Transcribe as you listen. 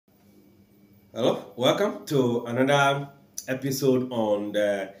Hello, welcome to another episode on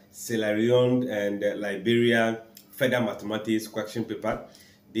the Sierra Leone and Liberia Further Mathematics question paper.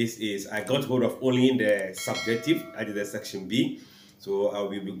 I got hold of only the subjective, that is the section B. So I will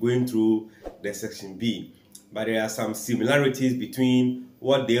be going through the section B. But there are some similarities between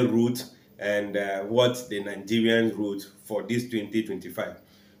what they wrote and what the Nigerians wrote for this 2025.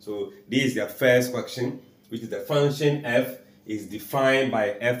 So this is the first question, which is the function f is defined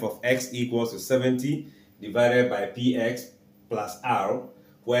by f of x equals to 70 divided by px plus r,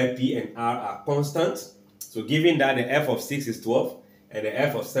 where p and r are constant. So given that the f of 6 is 12 and the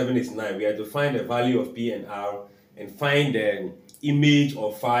f of 7 is 9, we have to find the value of p and r and find the image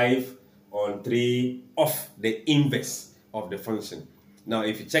of 5 on 3 of the inverse of the function. Now,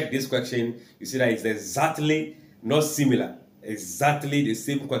 if you check this question, you see that it's exactly not similar, exactly the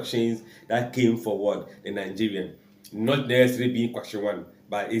same questions that came forward the Nigerian. Not necessarily being question 1,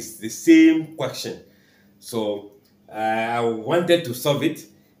 but it's the same question. So I wanted to solve it,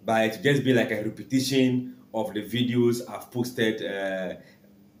 but it just be like a repetition of the videos I've posted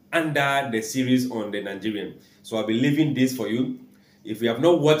under the series on the Nigerian. So I'll be leaving this for you. If you have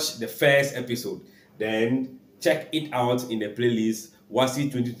not watched the first episode, then check it out in the playlist WASSCE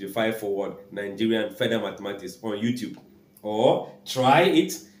 2025 Forward Nigerian Further Mathematics on YouTube. Or try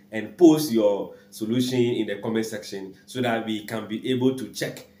it and post your solution in the comment section so that we can be able to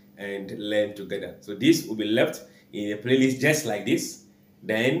check and learn together. So this will be left in a playlist just like this.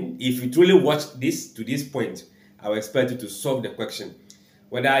 Then if you truly watch this to this point, I will expect you to solve the question.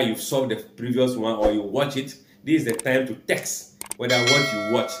 Whether you've solved the previous one or you watch it, this is the time to text whether what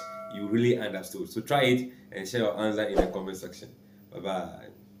you watch you really understood. So try it and share your answer in the comment section. Bye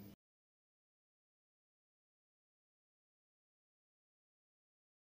bye.